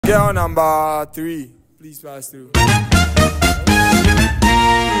Girl number 3, please pass through.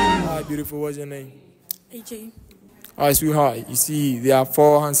 Hi, beautiful. What's your name? AJ. All right, sweetheart. You see, there are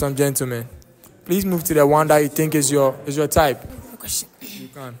 4 handsome gentlemen. Please move to the one that you think is your type. You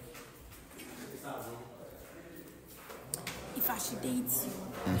can. If I should date you,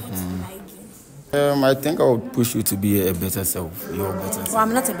 what do you like? I think I would push you to be a better self. Your better self. Well,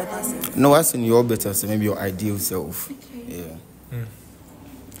 I'm not a better self. No, I in your better self, maybe your ideal self. Okay. Yeah.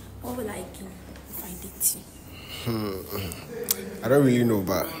 What would I do if I date you? I don't really know,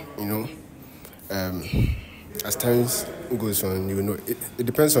 but as times goes on, it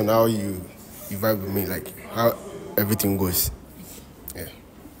depends on how you vibe with me, like how everything goes. Yeah.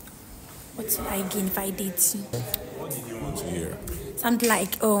 What would I gain if I date you? What did you want to hear? Something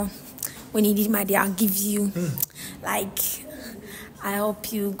like, when you need my day, I'll give you. Like, I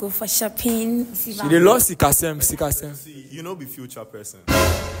help you go for shopping. They lost Sikasem. See, you know, be future person.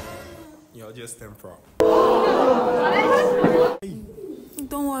 You're just temporal.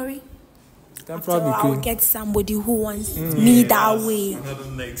 Don't worry. Temporal I'll get somebody who wants me that way. Another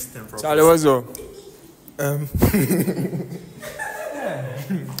next temporal. Charlie, what's up?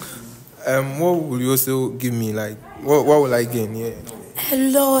 What will you also give me? Like, what will I gain? Yeah. A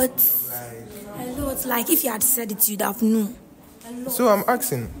lot. Like, if you had said it, you'd have known. So I'm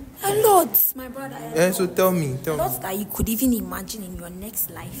asking. A lot, my brother. So tell me. A lot that you could even imagine in your next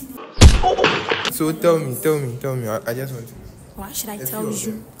life. So tell me. I just want to know. Why should I tell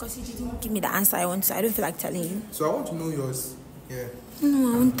you? Because you didn't give me the answer I want to. I don't feel like telling you. So I want to know yours. Yeah.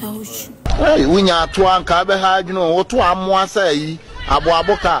 No, I won't tell you.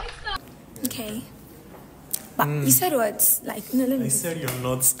 Okay. But you said what? Like, no, let me. I said you're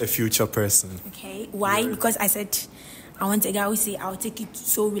not a future person. Okay. Why? Because I said I want a guy who say I'll take it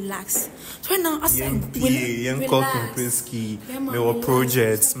so relaxed. So right now I said relax. There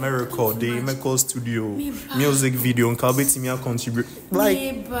projects, miracle, the Miracle Studio, music video, and Kalbetimia contribute.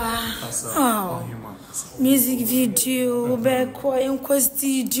 Like, music video,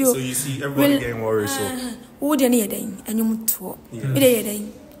 studio. So you see everybody getting worried. So who the near day and you move to me.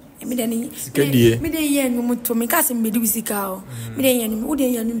 Me dey yen you to me case me do sika me dey yen wo dey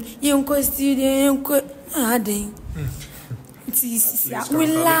yen yen ko studio yen ko den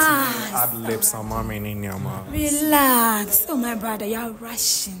relax add lips and mommy in your mouth. Relax. Oh my brother, you are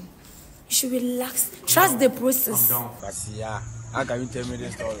rushing. You should relax. Trust the process. I'm down. How can you tell me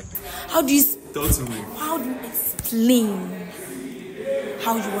this story? How do you Talk to me. How do you explain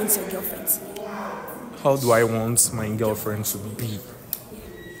how you want your girlfriend to be? How do I want my girlfriend to be?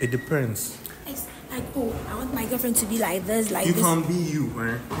 It depends. Like, I want my girlfriend to be like this, like you this. You can be you,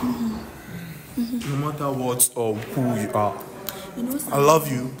 man. No matter what or who you are. You know, I love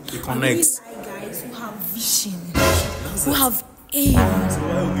you. It connects. I really like guys who have vision, who have aim. So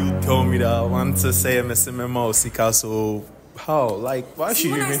why would you tell me that I want to say a or Sika? So how? Like, why should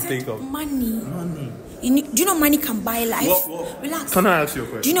you even think of money? Do you know money can buy life? What? Relax. Can I ask you a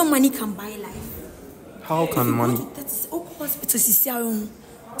question? Do you know money can buy life? How can money? That is hospital.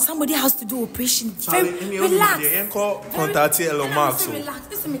 Somebody has to do operation. Charlie, relax. Contact Elon Musk. Relax.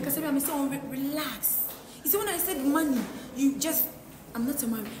 Listen, because I'm saying relax. You see, when I said money, I'm not a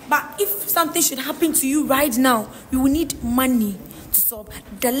man. But if something should happen to you right now, you will need money to solve.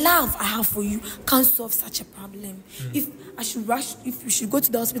 The love I have for you can't solve such a problem. If you should go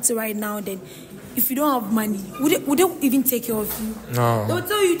to the hospital right now, then if you don't have money, would they even take care of you? No. They will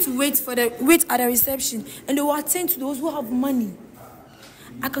tell you to wait at the reception, and they will attend to those who have money.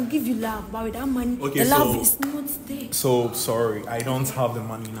 I can give you love, but without money, the love is not there. So sorry, I don't have the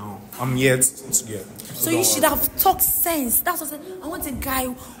money now. I'm yet to get. So you should have talked sense. That's what I said. I want a guy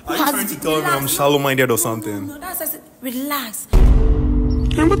who Are has. you trying to tell me I'm shallow-minded or something? No, that's what I said. Relax.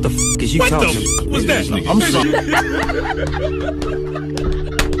 Man, what the f*** is you talking? What's that? I'm sorry.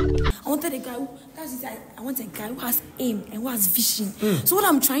 I want a guy who has aim and who has vision. So what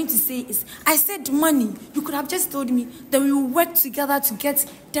I'm trying to say is, I said money. You could have just told me that we will work together to get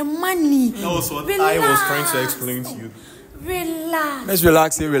the money. That was what I was trying to explain to you. Relax. Let's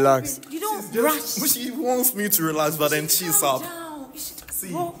relax. Relax. You don't rush. She wants me to relax, but then she's up. Down. See,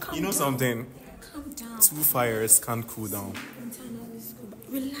 you know something? Calm down. 2 fires can't cool down.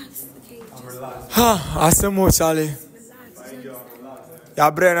 Relax. Okay. I'm relaxed. I say more, Charlie. Yeah,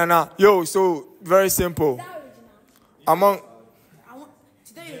 Brenna. Yo, so very simple. Among.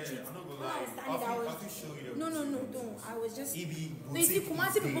 No, don't. I was just. No, you see,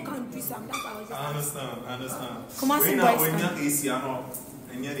 Kumasi people can't do something. That's why I was just. I understand. Kumasi boys. When you're AC, I know.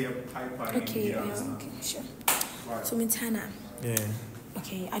 And you're the pipe. Okay, sure. Right. So, Mintana. Yeah.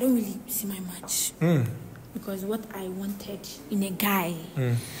 Okay, I don't really see my match. Because what I wanted in a guy,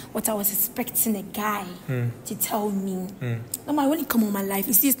 what I was expecting a guy to tell me. No, when he come on my life,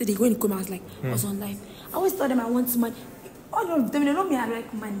 you see yesterday when he come, I was like, I was on life. I always told them I want money. All of them, they know me, I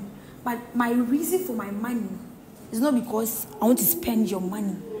like money. But my reason for my money is not because I want to spend your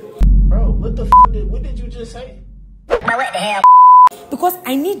money. Bro, what the what did you just say? What the hell? Because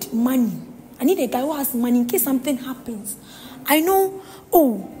I need money. I need a guy who has money in case something happens. I know,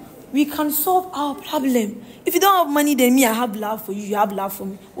 we can solve our problem. If you don't have money, then me, I have love for you. You have love for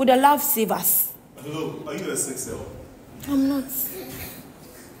me. Would the love save us? Hello, are you a 6L? I'm not.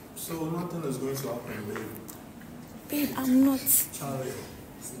 So nothing is going to happen, babe. Babe, I'm not. Charlie,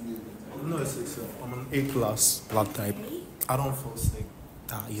 I'm not a 6L. I'm an A+ blood type. I don't fall sick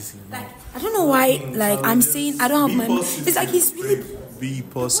that easily. Like, I don't know why, like, I'm saying I don't have money. It's like he's really... Be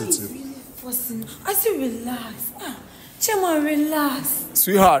positive. He's really forcing. I say relax. Chema, relax.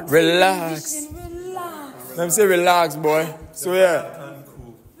 Sweetheart, relax. Relax. Let me say relax, boy. So yeah.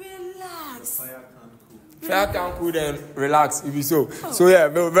 Relax. Fire can cool, then relax. If you so. So yeah,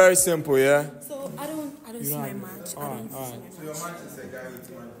 very simple, yeah. So I don't see my match. I don't see my match. So your match is a guy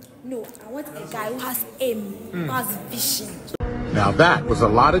with money? No, I want a guy who has aim, who has vision. Now that was a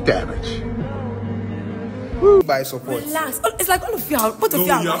lot of damage. By support. Relax. It's like all of you are. Both of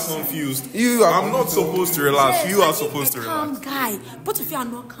you are. You are confused. I'm not supposed to relax. You are supposed to relax. Calm guy. Both of you are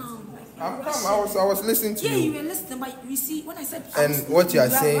not calm. I'm calm. I was listening to you. Yeah, you were listening, but you see, when I said... And what you are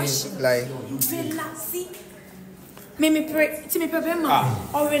saying, rushing. like... Relax, see? Me pray,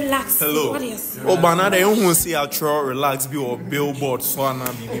 or relax. Hello. What is? Oh, but now they don't say I try relax be or billboard so I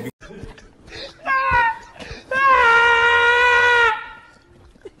now be.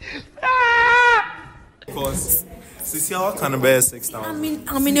 Because see how kind of bear 6,000.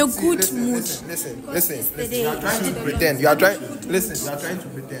 I'm in a good mood. Listen. You are trying to pretend. You are trying to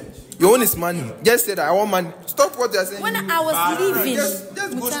pretend. Your own is money. Just say that I want money. Stop what you are saying. When I was leaving, just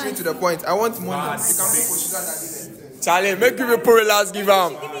go straight to the point. I want money. You can pay for sugar daddy. Charlie, make people relax, give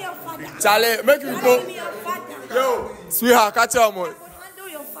him. Charlie, make people. Yo, sweetheart, catch your money.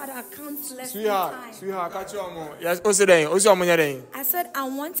 Sweetheart, catch your money. Yes, also then, I said I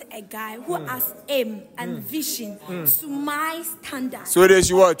want a guy who has aim and vision to my standard. So they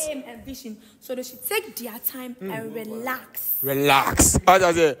should what? Aim and vision. So they should take their time and relax. Relax. What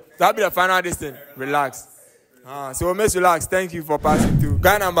does it? That'll be the final distance. Relax. So let's relax. Thank you for passing through.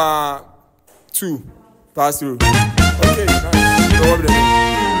 Guy number 2, pass through. Okay, nice. So what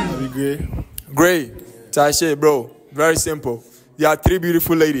Are we great? Great. Tashe, bro. Very simple. There are 3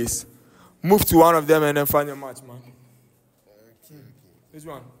 beautiful ladies. Move to one of them and then find your match, man. Which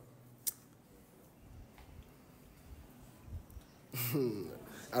one?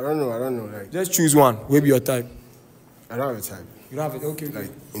 I don't know. Like, just choose one. Where be your type? I don't have a type. You don't have it? Okay.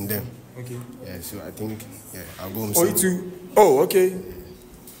 Like in them. Okay. Yeah, so I think I'll go home. Oh, you too? Oh, okay.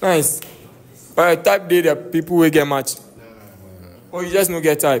 Nice. Alright, type date the people will get match. Oh, you just no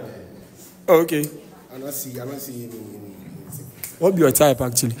get type. Oh, okay. I don't see any. What be your type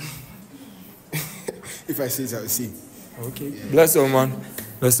actually? If I see it, I'll see. Okay. Yeah. Bless you, man.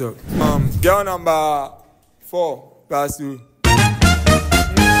 Bless you. Girl number 4, pass through.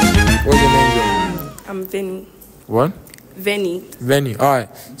 What's your name, girl? I'm Venny. What? Venny. Alright.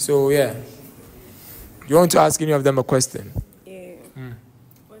 So yeah. You want to ask any of them a question? Yeah.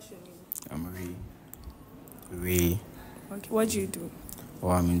 What's your name? I'm Ray. Okay. What do you do? Oh,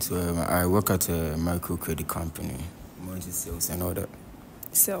 I work at a micro credit company. More into sales and all that.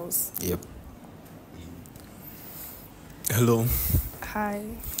 Sales? Yep. Hello. Hi.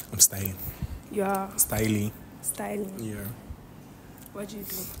 I'm styling. You are? Styling. Yeah. What do you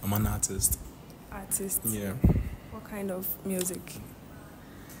do? I'm an artist. Artist? Yeah. What kind of music?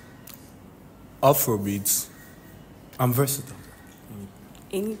 Afrobeats. I'm versatile.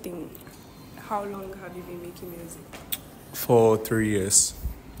 Anything. How long have you been making music? For 3 years.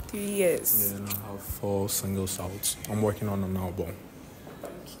 3 years? Yeah, and I have 4 singles out. I'm working on an album.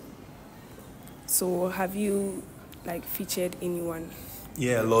 Okay. So have you featured anyone?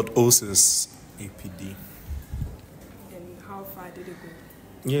 Yeah, Lord Osis, APD. And how far did it go?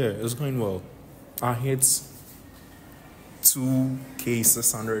 Yeah, it's going well. I hit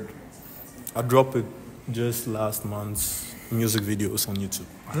 2K600. I dropped it just last month. Music videos on YouTube.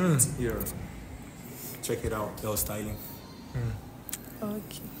 Yeah. Check it out. That was styling.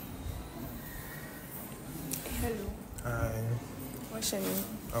 Okay. Hello. Hi. What's your name?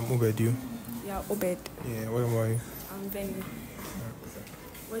 I'm Obed. You? Yeah, Obed. Yeah, what am I? I'm Benny.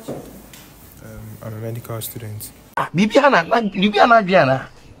 What do you do? I'm a medical student. Bibiana.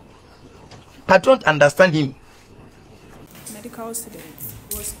 I don't understand him. Medical student.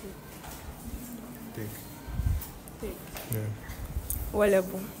 What school? Big. Yeah. What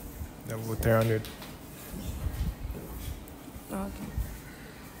level? Level 300. Okay.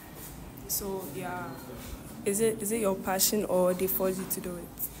 So yeah, is it your passion or they forced you to do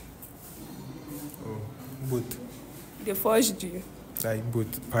it? Oh, both. They forced you. Like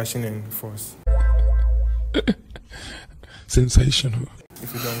both passion and force. Sensational.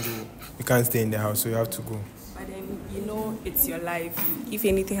 If you don't go, you can't stay in the house, so you have to go. But then you know it's your life. If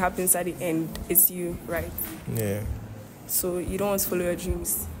anything happens at the end, it's you, right? Yeah. So you don't want to follow your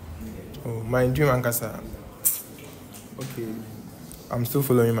dreams. Oh, my dream, Ankasa. Okay. I'm still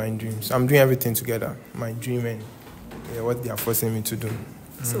following my dreams. I'm doing everything together. My dream and what they are forcing me to do.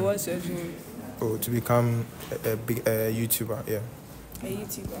 So what's your dream? Oh, to become a big YouTuber, yeah. A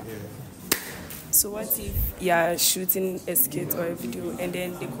YouTuber? Yeah. So what if you're shooting a skit or a video and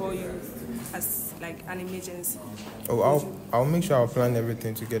then they call you as like an emergency? Oh, I'll make sure I'll plan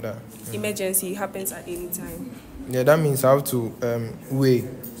everything together. Yeah. Emergency happens at any time. Yeah, that means I have to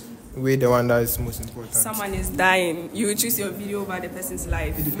weigh the one that is most important. Someone is dying. You will choose your video over the person's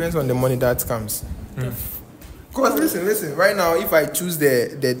life. It depends on the money that comes. Cause listen. Right now, if I choose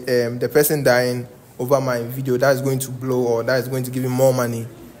the person dying over my video, that's going to blow or that is going to give me more money,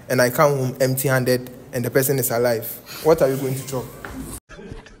 and I come home empty-handed, and the person is alive, what are you going to chop?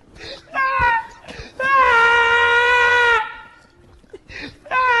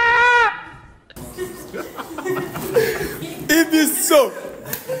 It is so.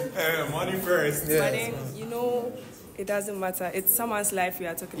 Money first. Yeah. But then, you know, it doesn't matter. It's someone's life we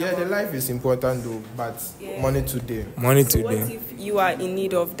are talking about. Yeah, the life is important though, but money today. Money So what today. if you are in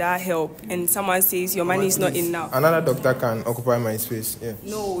need of that help and someone says your money is not enough? Another doctor can occupy my space. Yeah.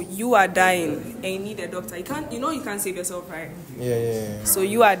 No, you are dying and you need a doctor. You can't save yourself, right? Yeah. So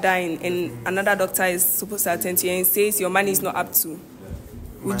you are dying and another doctor is supposed to attend to you and says your money is not up to.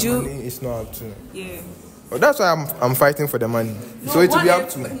 Would you? Money is not up to. Yeah. Oh, that's why I'm fighting for the money. No, so it will what be up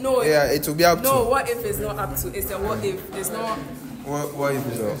if- to. no, Yeah, it will be up to. No, what if it's not up to? It's a what if. It's not. What if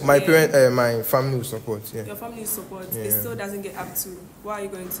it's not? My parent, my family will support. Yeah. Your family support. Yeah. It still doesn't get up to. What are you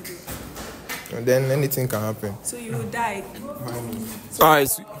going to do? And then anything can happen. So you will die.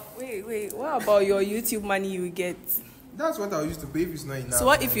 Alright. Wait. What about your YouTube money you will get? That's what I used to pay if it's not enough. So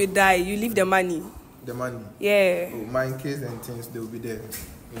what if you die? You leave the money. The money. Yeah. Oh, my kids and things, they will be there.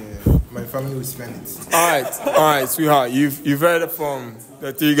 Yeah. My family will spend it. Alright, sweetheart. You've heard it from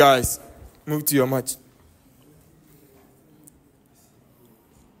the three guys. Move to your match.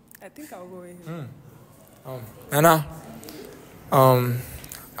 I think I'll go with him. Nana,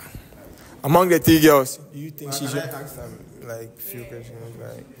 among the three girls, do you think she Can should? I ask them like few questions?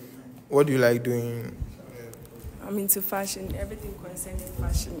 Like, what do you like doing? I'm into fashion. Everything concerning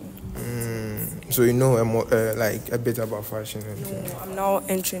fashion. So you know like a bit about fashion. And No, I'm now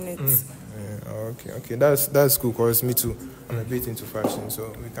entering it. Yeah, okay. That's cool. Cause me too. I'm a bit into fashion,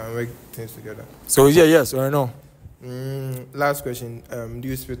 so we can work things together. So yeah, yes or no? Last question. Do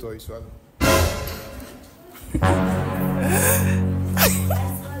you spit or you swallow?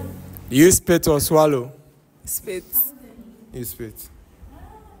 Do you spit or swallow? Spit. You spit.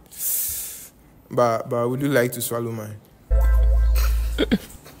 But would you like to swallow mine?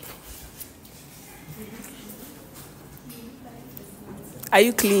 Are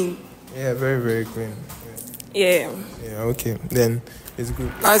you clean? Yeah, very, very clean. Yeah. Yeah, okay. Then it's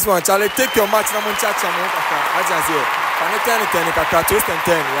good. Nice one, Charlie. Take your match. Namun chacha mo kaka. Aja say. Can 10 kaka toast and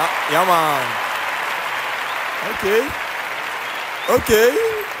 10. Yeah, man.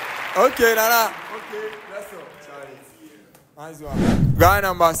 Okay, Nana. Okay, let's go, Charlie. Nice one. Guy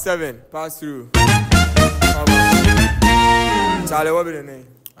number 7. Pass through. Charlie, what be the name?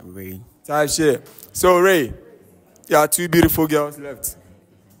 I'm Ray. Type shit. So Ray, there are 2 beautiful girls left.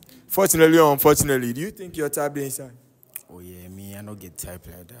 Fortunately or unfortunately, do you think your type is inside? Oh yeah, me, I don't get type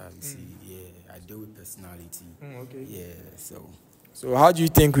like that. You see, yeah, I deal with personality. Okay. Yeah, So how do you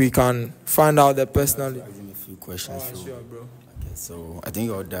think we can find out the personality? Asking a few questions. Sure, bro. Okay, so I think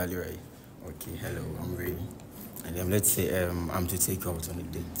you're Dali, right? Okay, hello, I'm Ray. And then let's say I'm to take you out on a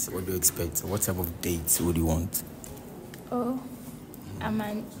date. What do you expect? What type of date would you want? Oh, I'm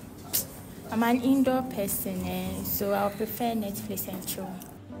an indoor person, so I'll prefer Netflix and chill.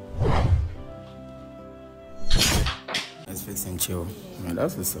 Netflix and chill. Yeah,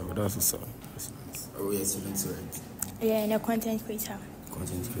 that's what's up. That's what's up. That's nice. Oh, yeah, students, right? Yeah, and a content creator.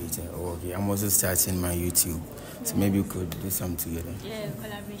 Content creator. Oh, okay. I'm also starting my YouTube. So maybe we could do something together. Yeah,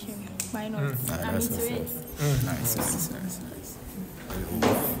 collaboration. Why not? I'm That's into what's it. up. Nice.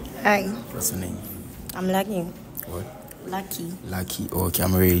 Hi, What's your name? I'm Lucky. What? Lucky. Lucky. Oh, okay,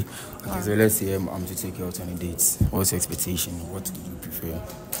 I'm ready. Okay, so let's say I'm to take you out on a date. What's your expectation? What do you prefer?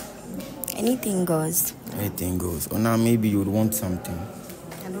 Anything goes. Anything goes. Or now maybe you would want something.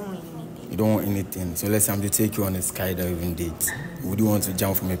 I don't want anything. You don't want anything. So let's say I'm to take you on a skydiving date. Would you want to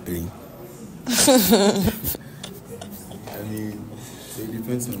jump from a plane? I mean, so it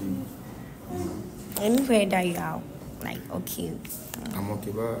depends on you. Anywhere that you are, like, okay. I'm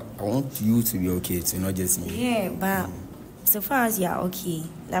okay, but I want you to be okay too, not just me. Yeah, but so far as you're okay,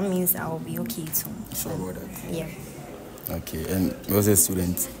 that means I'll be okay too. Sure about that? Yeah. Okay, and you're also a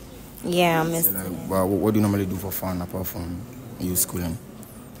student? Yeah, I'm a so, like, but what do you normally do for fun apart from you schooling?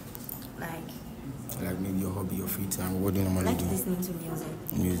 Like maybe your hobby, your free time. What do you normally do? Listening to music.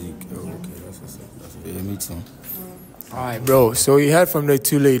 Music. Oh, okay, that's what's up. Yeah, me too. All right, bro. So you heard from the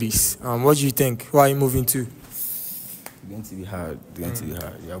two ladies. What do you think? Who are you moving to? It's going to be hard. It's going to be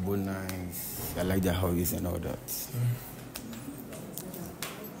hard. You're both nice. I like their hobbies and all that.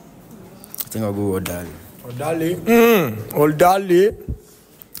 I think I'll go with Odali. Odali.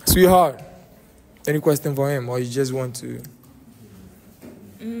 Sweetheart. Any question for him, or you just want to?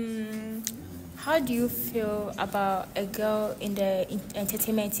 How do you feel about a girl in the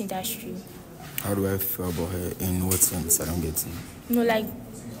entertainment industry? How do I feel about her? In what sense? I don't get it. No, like,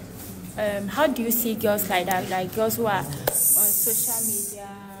 how do you see girls like that? Like girls who are on social media?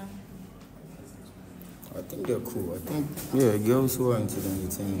 I think they're cool. I think, yeah, girls who are into the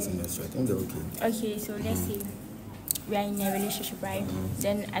entertainment industry, I think they're okay. Okay, so let's say we are in a relationship, right?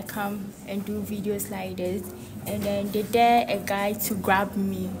 Then I come and do videos like this, and then they dare a guy to grab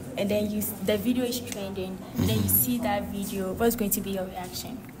me, and then the video is trending, and then you see that video. What's going to be your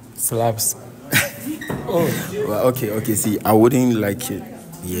reaction? Slaps. Well, okay. See, I wouldn't like it.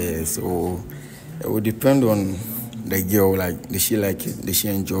 Yeah, so it would depend on the girl. Like, did she like it? Did she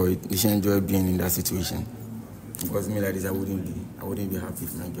enjoy it? Did she enjoy being in that situation? Because me like this, I wouldn't be happy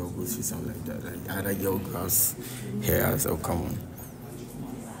if my girl goes through something like that. Like, other girl grabs hair, so come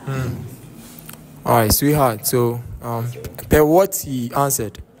on. All right, sweetheart. So, per what he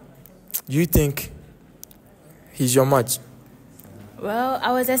answered, do you think he's your match? Well,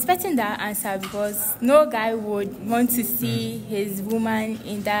 I was expecting that answer because no guy would want to see his woman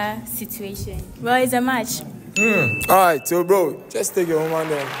in that situation. Well, it's a match. All right, so bro, just take your woman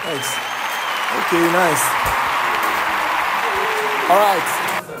there. Thanks. Okay, nice. All right,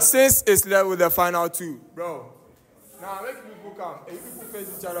 since it's left with the final two, bro. Now make people come. Hey, people face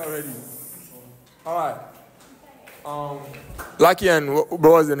each other already. All right. Lucky and what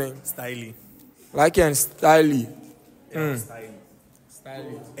was the name? Styly. Lucky and Styly.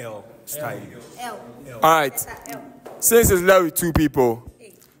 Styly. L. Styly. L. All right. Since it's left with two people,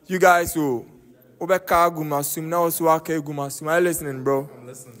 you guys who Obeka Gumasum now also Ake Gumasum. Are you listening, bro? I'm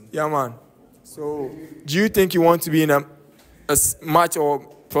listening. Yeah, man. So, do you think you want to be in a match or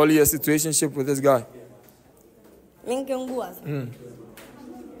probably a situationship with this guy?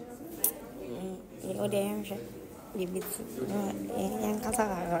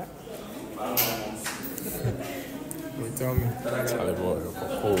 Tell me.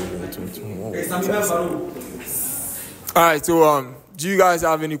 All right, so do you guys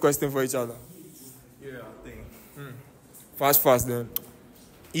have any question for each other? Yeah, I think. Fast then.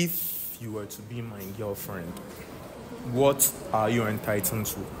 If you were to be my girlfriend, what are you entitled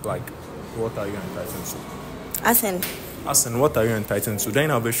to? Like, what are you entitled to? Asen, what are you entitled to? Then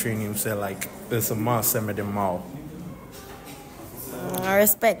I'll be showing you, say, like, there's a man, send me the mouth.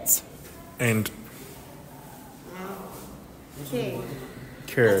 respect. And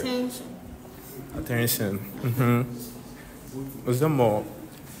Care. Attention. Was there more?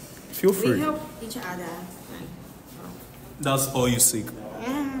 Feel free. We help each other. That's all you seek.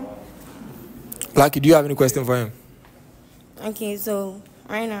 Lucky, do you have any question for him? Okay, so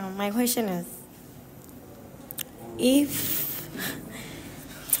right now my question is, if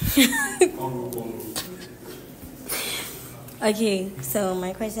okay, so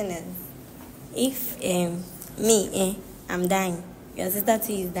my question is, if I'm dying, your sister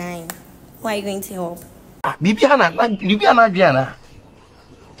too is dying, who are you going to help? Bibiana,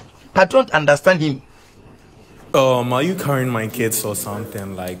 I don't understand him. Are you carrying my kids or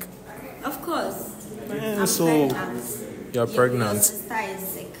something like? Of course. So you're pregnant. Your sister is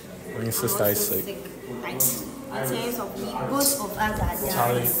sick. When your sister is sick. Like, in terms of me, both of us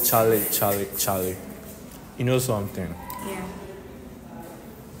are dying. Charlie. You know something? Yeah.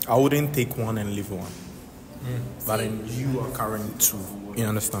 I wouldn't take one and leave one. But then you are carrying two. You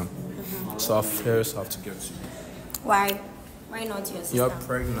understand? So I first have to get you. Why? Why not your sister? You're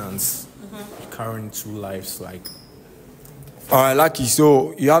pregnant. Carrying two lives, like. All right, Lucky.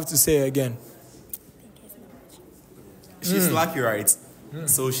 So you have to say it again. She's lucky, right?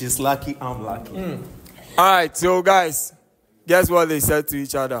 So she's lucky, I'm lucky. All right, so guys, guess what they said to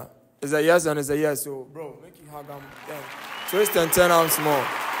each other? It's a yes and it's a yes. So, bro, make you hug him. Twist and turn out small.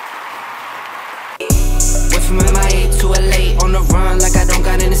 Went from MIA to LA on the run like I